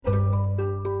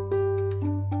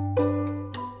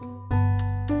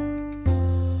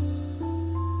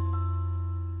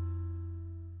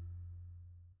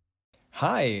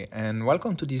Hi, and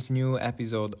welcome to this new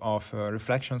episode of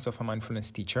Reflections of a Mindfulness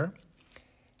Teacher.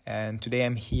 And today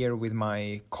I'm here with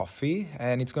my coffee,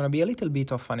 and it's going to be a little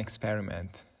bit of an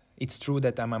experiment. It's true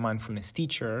that I'm a mindfulness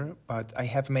teacher, but I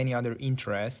have many other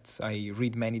interests. I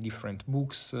read many different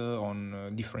books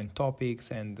on different topics,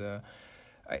 and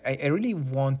I really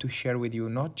want to share with you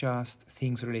not just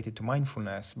things related to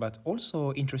mindfulness, but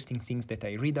also interesting things that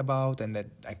I read about and that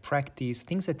I practice,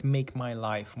 things that make my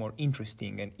life more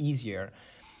interesting and easier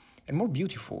and more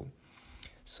beautiful.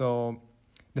 So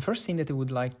the first thing that I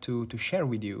would like to share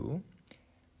with you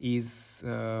is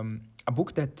a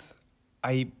book that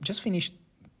I just finished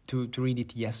to read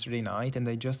it yesterday night, and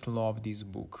I just love this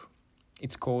book.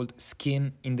 It's called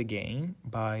Skin in the Game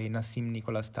by Nassim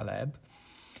Nicholas Taleb.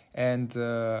 And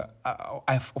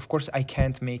of course, I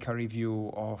can't make a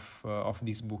review of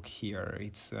this book here.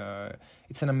 It's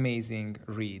an amazing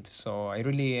read, so I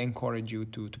really encourage you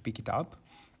to pick it up.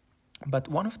 But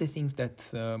one of the things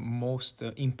that most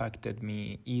impacted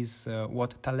me is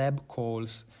what Taleb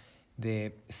calls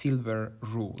the silver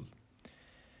rule.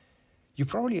 You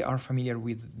probably are familiar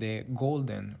with the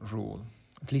golden rule.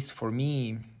 At least for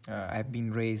me, I've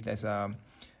been raised as a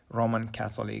Roman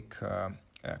Catholic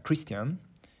Christian.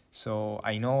 So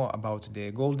I know about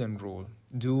the golden rule.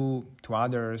 Do to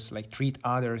others, treat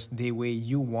others the way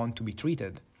you want to be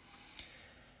treated.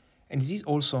 And this is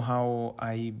also how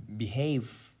I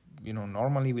behave,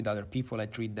 normally with other people. I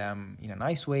treat them in a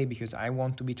nice way because I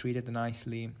want to be treated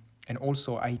nicely. And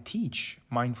also I teach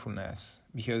mindfulness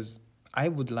because I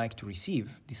would like to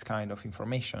receive this kind of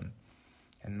information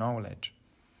and knowledge.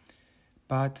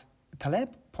 But Taleb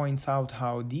points out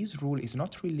how this rule is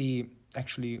not really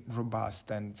actually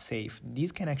robust and safe.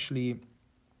 These can actually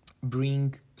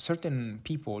bring certain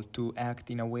people to act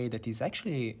in a way that is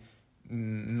actually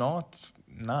not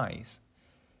nice.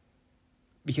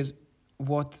 Because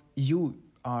what you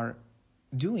are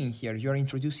doing here, you're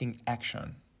introducing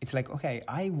action. It's like, okay,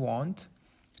 I want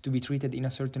to be treated in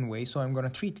a certain way, so I'm going to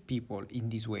treat people in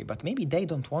this way. But maybe they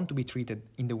don't want to be treated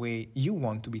in the way you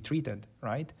want to be treated,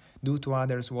 right? Do to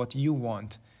others what you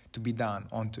want to be done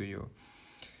onto you.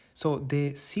 So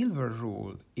the silver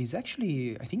rule is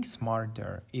actually, I think,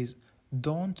 smarter, is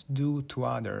don't do to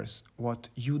others what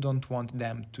you don't want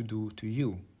them to do to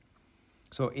you.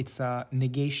 So it's a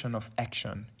negation of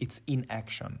action. It's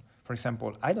inaction. For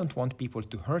example, I don't want people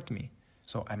to hurt me,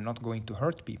 so I'm not going to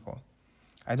hurt people.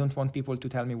 I don't want people to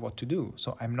tell me what to do,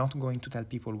 so I'm not going to tell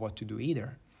people what to do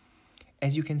either.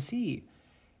 As you can see,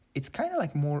 it's kind of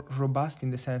like more robust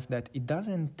in the sense that it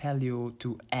doesn't tell you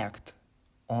to act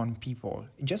on people.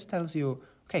 It just tells you,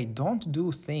 okay, don't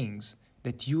do things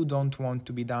that you don't want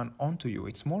to be done onto you.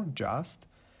 It's more just,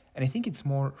 and I think it's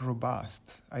more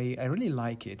robust. I really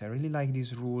like it. I really like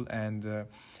this rule, and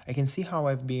I can see how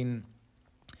I've been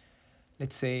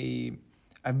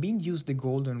used the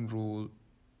golden rule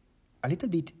a little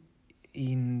bit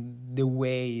in the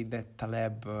way that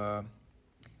Taleb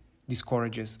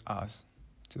discourages us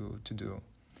to do.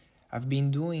 I've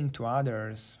been doing to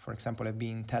others, for example, I've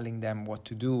been telling them what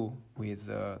to do with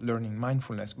learning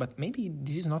mindfulness, but maybe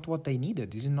this is not what they needed,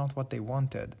 this is not what they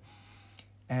wanted.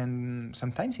 And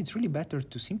sometimes it's really better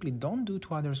to simply don't do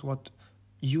to others what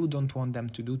you don't want them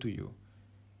to do to you.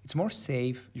 It's more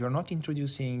safe, you're not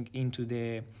introducing into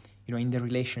the, in the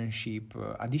relationship,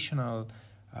 additional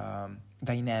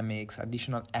dynamics,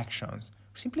 additional actions,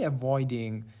 simply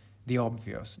avoiding the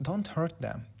obvious. Don't hurt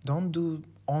them. Don't do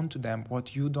onto them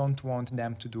what you don't want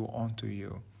them to do onto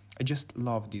you. I just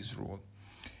love this rule.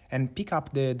 And pick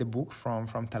up the book from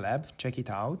Taleb. Check it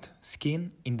out.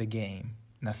 Skin in the Game.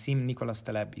 Nassim Nicholas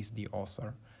Taleb is the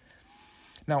author.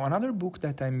 Now, another book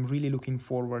that I'm really looking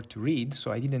forward to read,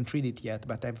 so I didn't read it yet,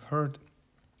 but I've heard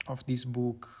of this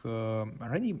book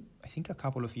already, I think, a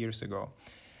couple of years ago.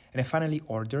 And I finally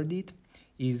ordered it,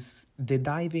 is The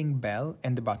Diving Bell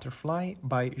and the Butterfly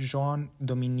by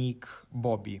Jean-Dominique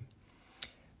Bauby.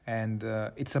 And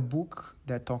it's a book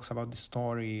that talks about the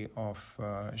story of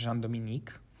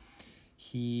Jean-Dominique.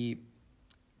 He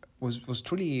was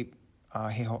truly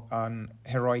an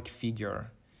heroic figure.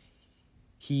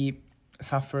 He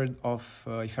suffered of,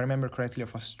 if I remember correctly,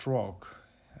 of a stroke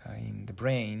in the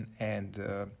brain, and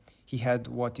he had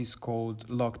what is called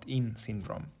locked-in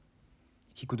syndrome.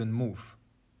 He couldn't move,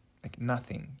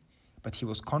 nothing, but he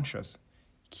was conscious.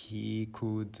 He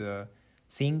could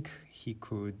think, he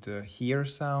could hear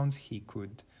sounds, he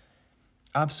could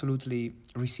absolutely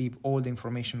receive all the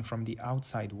information from the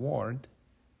outside world,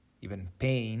 even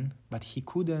pain, but he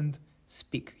couldn't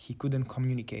speak, he couldn't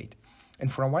communicate. And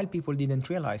for a while, people didn't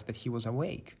realize that he was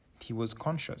awake, he was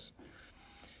conscious.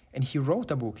 And he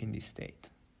wrote a book in this state,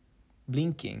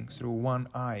 blinking through one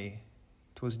eye,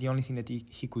 It was the only thing that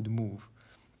he could move,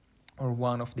 or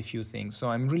one of the few things. So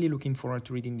I'm really looking forward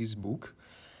to reading this book.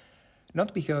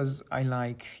 Not because I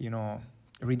like,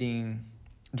 reading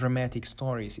dramatic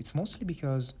stories. It's mostly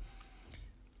because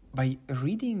by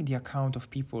reading the account of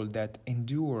people that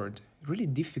endured really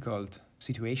difficult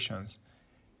situations,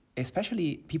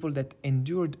 especially people that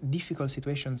endured difficult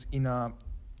situations in a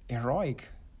heroic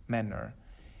manner,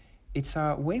 it's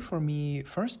a way for me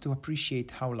first to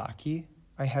appreciate how lucky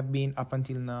I have been up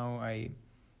until now. I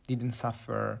didn't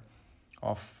suffer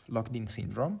of locked-in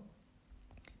syndrome.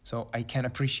 So I can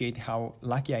appreciate how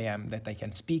lucky I am that I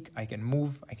can speak, I can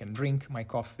move, I can drink my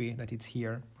coffee, that it's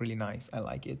here. Really nice. I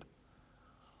like it.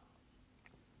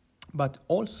 But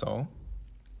also,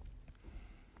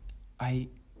 I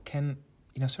can,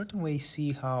 in a certain way,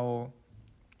 see how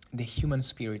the human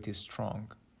spirit is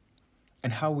strong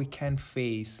and how we can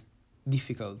face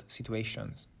difficult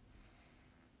situations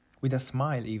with a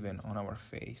smile even on our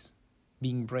face,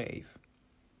 being brave.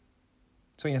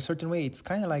 So in a certain way, it's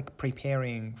kind of like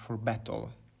preparing for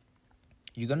battle.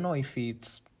 You don't know if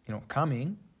it's,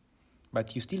 coming,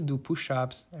 but you still do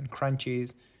push-ups and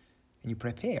crunches, and you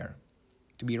prepare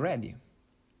to be ready.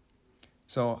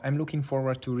 So I'm looking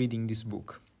forward to reading this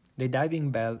book, The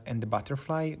Diving Bell and the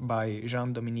Butterfly by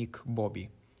Jean-Dominique Bauby.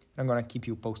 I'm going to keep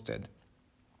you posted.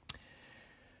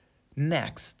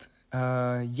 Next,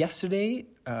 yesterday,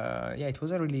 it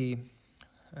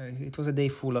was a day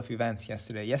full of events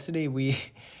yesterday. Yesterday, me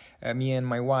and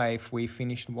my wife, we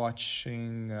finished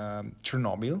watching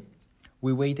Chernobyl.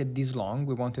 We waited this long.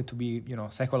 We wanted to be,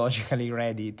 psychologically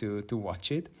ready to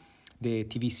watch it. The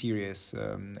TV series,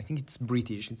 I think it's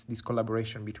British. It's this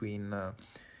collaboration between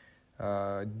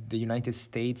the United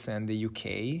States and the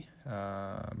UK,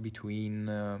 between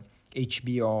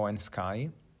HBO and Sky.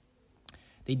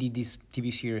 They did this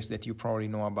TV series that you probably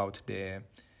know about the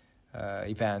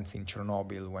events in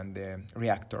Chernobyl when the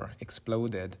reactor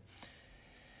exploded.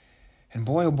 And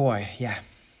boy, oh boy, yeah,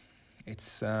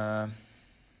 it's a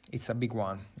big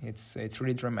one. It's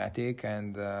really dramatic,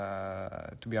 and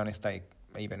to be honest, I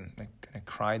even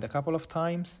cried a couple of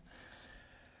times.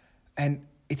 And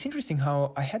it's interesting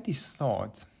how I had this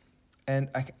thought, and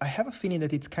I have a feeling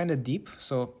that it's kind of deep,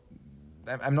 so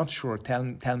I'm not sure.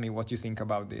 Tell me what you think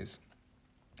about this.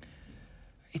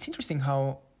 It's interesting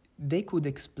how they could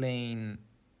explain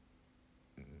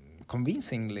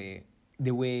convincingly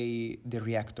the way the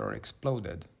reactor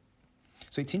exploded.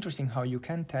 So it's interesting how you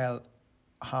can tell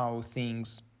how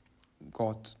things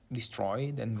got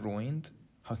destroyed and ruined,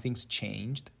 how things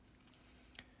changed.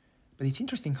 But it's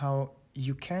interesting how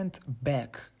you can't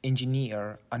back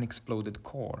engineer an exploded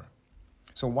core.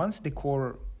 So once the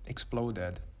core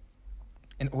exploded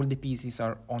and all the pieces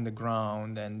are on the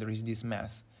ground and there is this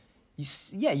mess,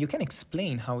 you can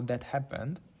explain how that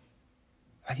happened.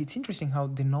 But it's interesting how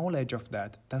the knowledge of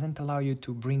that doesn't allow you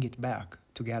to bring it back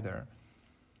together.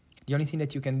 The only thing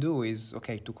that you can do is,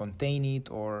 to contain it,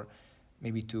 or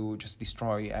maybe to just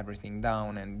destroy everything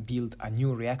down and build a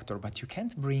new reactor, but you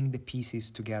can't bring the pieces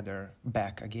together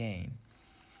back again.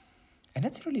 And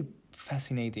that's really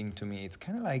fascinating to me. It's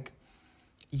kind of like,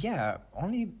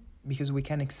 only because we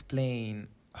can explain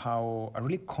how a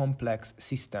really complex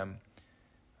system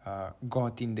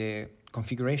got in the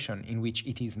configuration in which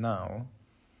it is now,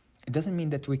 it doesn't mean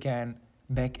that we can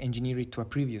back engineer it to a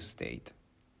previous state.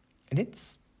 And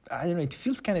it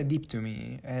feels kind of deep to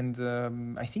me, and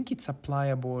I think it's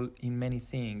applicable in many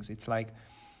things. It's like,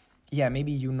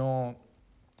 maybe you know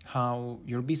how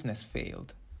your business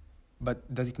failed,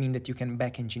 but does it mean that you can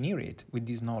back engineer it with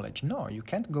this knowledge? No, you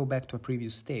can't go back to a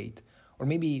previous state. Or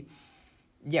maybe,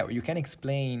 you can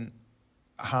explain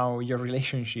how your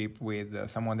relationship with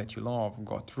someone that you love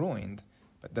got ruined,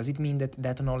 but does it mean that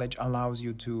that knowledge allows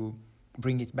you to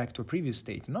bring it back to a previous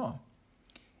state? No.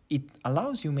 It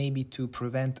allows you maybe to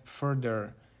prevent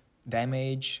further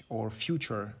damage or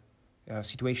future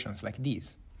situations like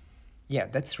this.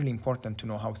 That's really important to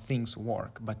know how things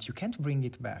work, but you can't bring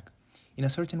it back. In a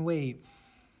certain way,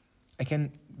 I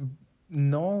can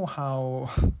know how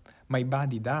my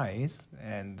body dies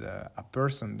and a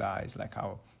person dies, like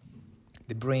how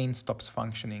the brain stops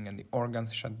functioning and the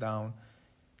organs shut down.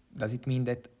 Does it mean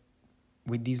that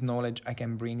with this knowledge I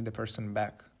can bring the person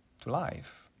back to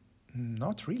life?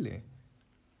 Not really.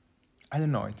 I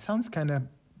don't know. It sounds kind of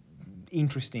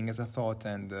interesting as a thought,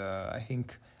 and I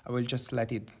think I will just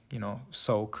let it,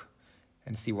 soak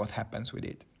and see what happens with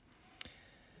it.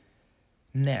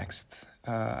 Next,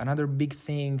 another big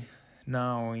thing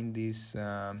now in this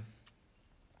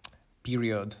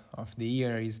period of the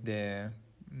year is the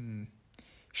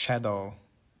shadow,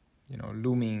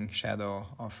 looming shadow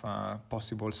of a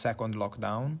possible second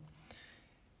lockdown.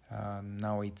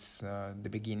 Now it's the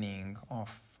beginning of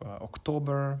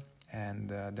October, and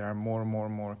there are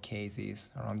more cases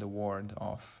around the world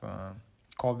of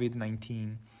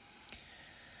COVID-19.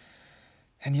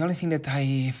 And the only thing that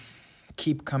I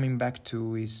keep coming back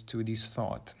to is to this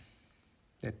thought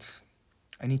that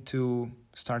I need to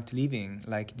start living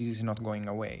like this is not going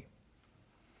away.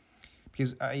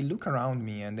 Because I look around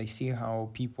me and I see how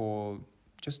people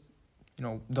just,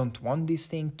 don't want this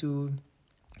thing to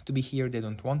be here. They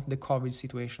don't want the COVID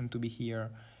situation to be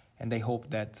here, and they hope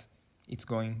that it's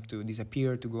going to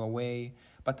disappear, to go away.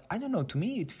 But I don't know, to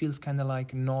me it feels kind of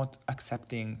like not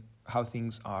accepting how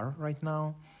things are right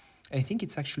now. And I think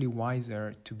it's actually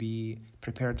wiser to be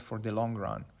prepared for the long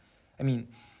run. I mean,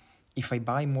 if I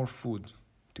buy more food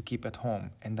to keep at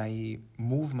home and I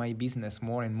move my business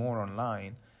more and more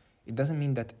online, it doesn't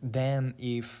mean that then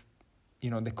if, the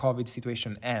COVID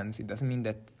situation ends, it doesn't mean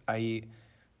that I,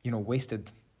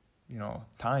 wasted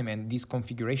time and this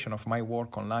configuration of my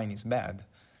work online is bad.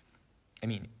 I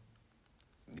mean,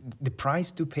 the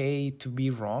price to pay to be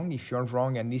wrong, if you're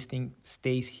wrong and this thing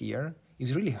stays here,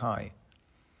 is really high.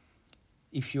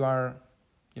 If you are,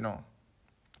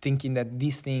 thinking that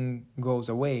this thing goes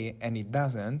away and it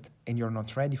doesn't, and you're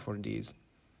not ready for this,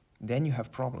 then you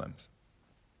have problems.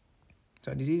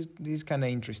 So this is kind of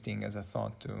interesting as a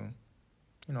thought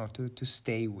to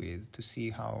stay with, to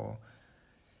see how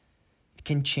it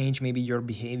can change maybe your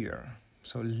behavior.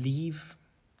 So live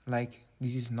like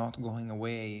this is not going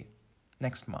away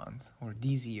next month or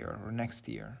this year or next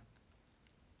year.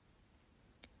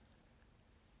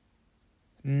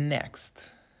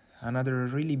 Next, another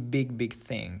really big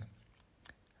thing.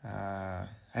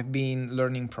 I've been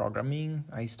learning programming.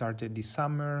 I started this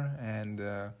summer, and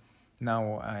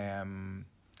now I am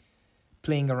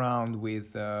playing around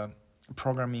with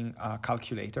programming a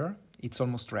calculator. It's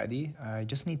almost ready. I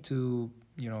just need to,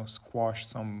 squash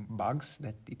some bugs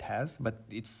that it has, but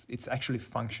it's actually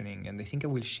functioning, and I think I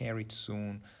will share it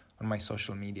soon on my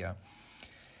social media.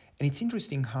 And it's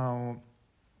interesting how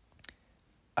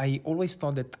I always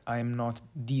thought that I'm not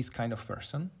this kind of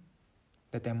person,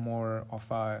 that I'm more of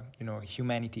a,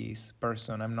 humanities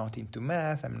person. I'm not into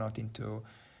math, I'm not into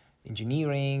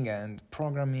engineering and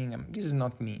programming. This is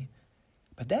not me.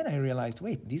 But then I realized,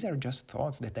 wait, these are just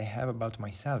thoughts that I have about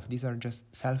myself. These are just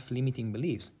self-limiting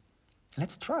beliefs.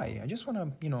 Let's try. I just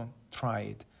want to, try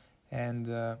it. And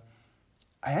I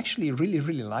actually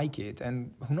really like it.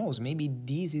 And who knows, maybe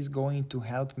this is going to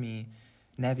help me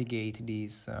navigate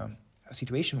this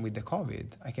situation with the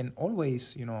COVID. I can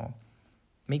always,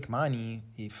 make money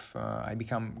if I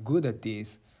become good at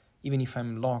this. Even if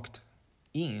I'm locked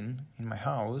in my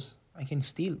house, I can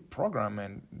still program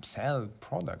and sell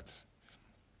products.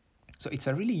 So it's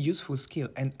a really useful skill.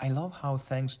 And I love how,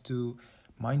 thanks to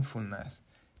mindfulness,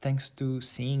 thanks to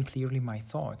seeing clearly my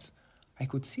thoughts, I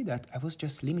could see that I was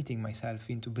just limiting myself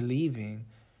into believing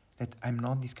that I'm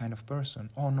not this kind of person.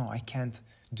 Oh no, I can't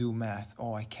do math.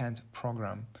 Oh, I can't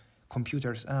program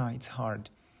computers. It's hard.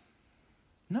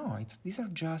 No, these are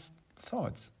just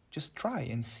thoughts. Just try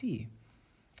and see.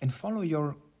 And follow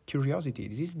your curiosity.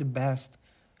 This is the best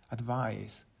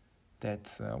advice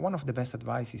one of the best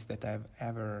advices that I've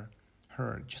ever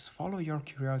heard. Just follow your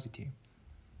curiosity.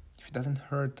 If it doesn't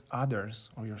hurt others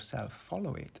or yourself,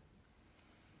 follow it.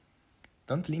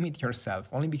 Don't limit yourself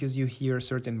only because you hear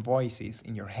certain voices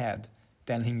in your head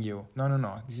telling you,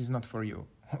 no, this is not for you.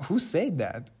 Who said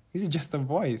that? This is just a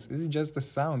voice. This is just a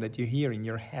sound that you hear in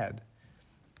your head.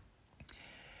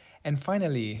 And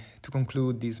finally, to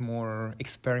conclude this more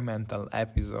experimental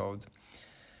episode,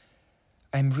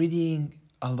 I'm reading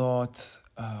a lot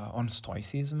on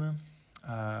Stoicism.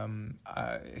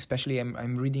 Especially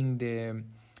I'm reading the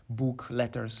book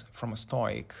Letters from a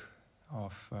Stoic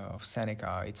of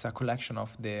Seneca. It's a collection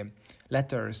of the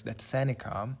letters that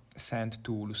Seneca sent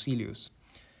to Lucilius.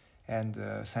 And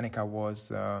Seneca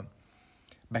was,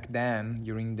 back then,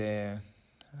 during the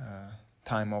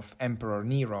time of Emperor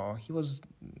Nero, he was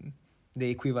the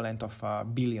equivalent of a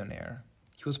billionaire.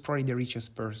 He was probably the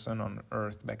richest person on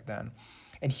earth back then.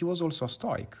 And he was also a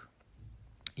Stoic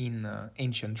in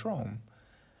ancient Rome.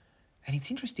 And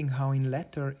it's interesting how in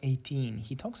letter 18,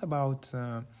 he talks about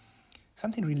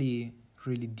something really,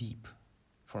 really deep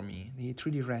for me. It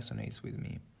really resonates with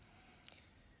me.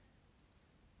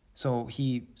 So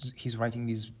he's writing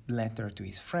this letter to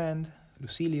his friend,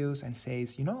 Lucilius, and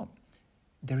says,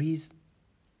 there is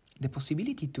the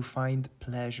possibility to find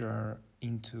pleasure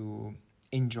into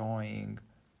enjoying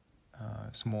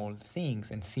small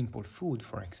things and simple food,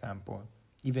 for example.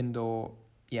 Even though,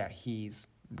 he's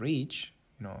rich,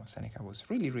 Seneca was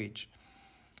really rich,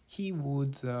 he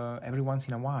would every once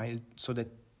in a while, so that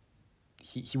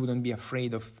he wouldn't be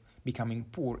afraid of becoming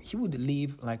poor. He would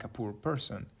live like a poor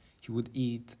person. He would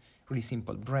eat really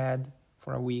simple bread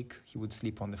for a week. He would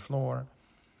sleep on the floor.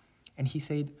 And he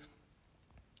said,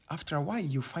 after a while,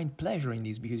 you find pleasure in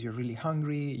this because you're really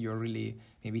hungry, you're really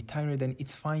maybe tired, and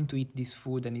it's fine to eat this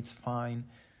food, and it's fine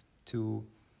to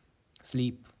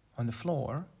sleep on the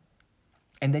floor.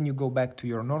 And then you go back to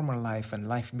your normal life, and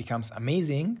life becomes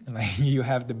amazing. Like you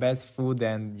have the best food,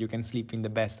 and you can sleep in the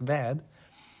best bed.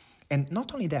 And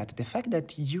not only that, the fact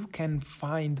that you can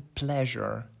find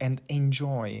pleasure and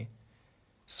enjoy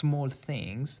small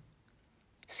things,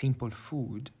 simple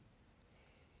food,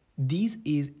 this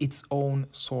is its own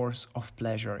source of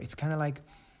pleasure. It's kind of like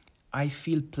I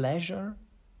feel pleasure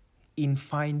in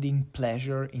finding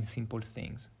pleasure in simple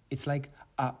things. It's like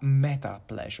a meta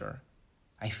pleasure.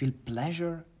 I feel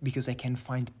pleasure because I can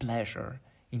find pleasure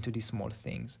into these small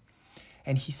things.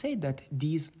 And he said that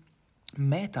this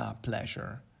meta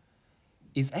pleasure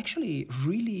is actually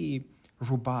really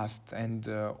robust and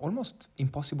almost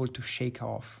impossible to shake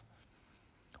off.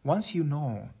 Once you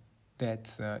know that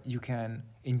you can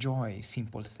enjoy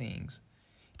simple things,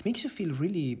 it makes you feel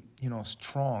really,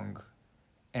 strong,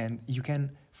 and you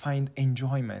can find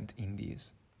enjoyment in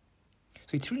this.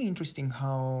 So it's really interesting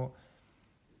how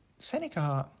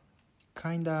Seneca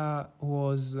kinda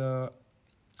was a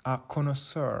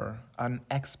connoisseur, an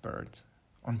expert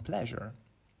on pleasure.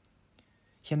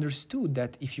 He understood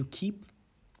that if you keep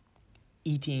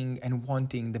eating and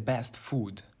wanting the best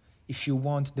food, if you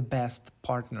want the best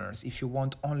partners, if you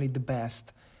want only the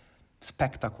best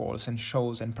spectacles and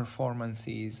shows and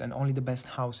performances and only the best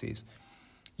houses,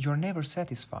 you're never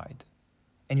satisfied.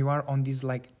 And you are on this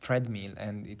treadmill,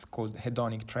 and it's called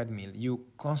hedonic treadmill. You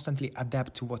constantly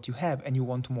adapt to what you have, and you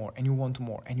want more, and you want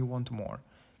more, and you want more.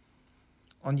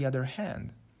 On the other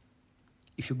hand,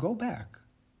 if you go back,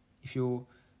 if you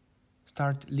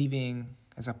start living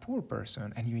as a poor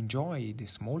person and you enjoy the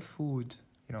small food,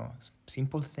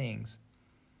 simple things,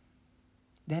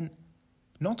 then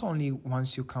not only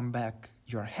once you come back,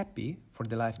 you're happy for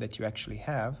the life that you actually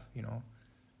have,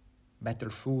 better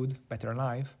food, better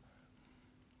life,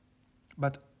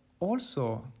 but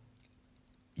also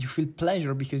you feel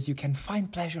pleasure because you can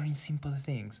find pleasure in simple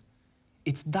things.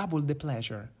 It's double the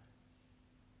pleasure.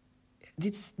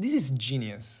 This is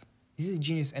genius. This is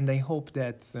genius, and I hope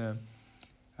that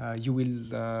you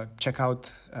will check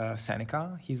out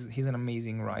Seneca. He's an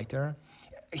amazing writer.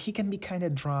 He can be kind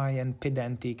of dry and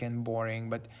pedantic and boring,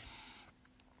 but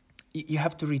you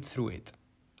have to read through it.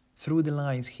 Through the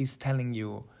lines, he's telling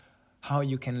you how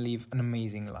you can live an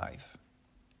amazing life.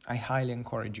 I highly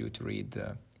encourage you to read,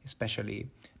 especially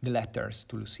the letters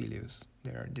to Lucilius.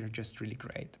 They're just really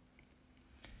great.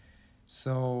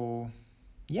 So,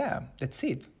 yeah, that's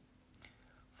it.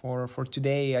 For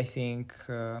today, I think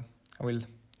I will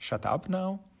shut up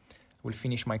now. I will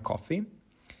finish my coffee.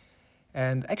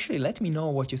 And actually, let me know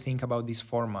what you think about this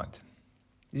format.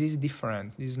 This is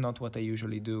different. This is not what I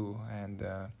usually do. And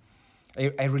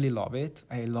I really love it.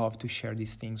 I love to share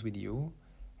these things with you.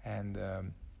 And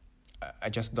I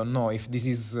just don't know if this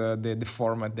is the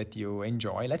format that you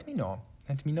enjoy. Let me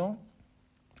know.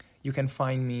 You can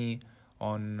find me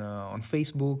on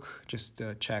Facebook. Just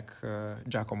check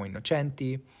Giacomo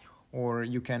Innocenti. Or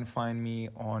you can find me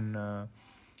on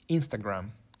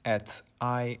Instagram at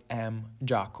I am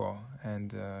Giaco,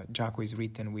 and Giaco is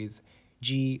written with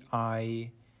Giaco.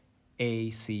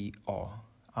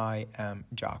 I am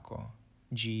Giaco.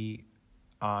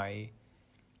 Giaco.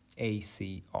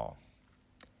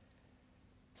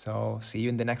 So see you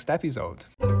in the next episode.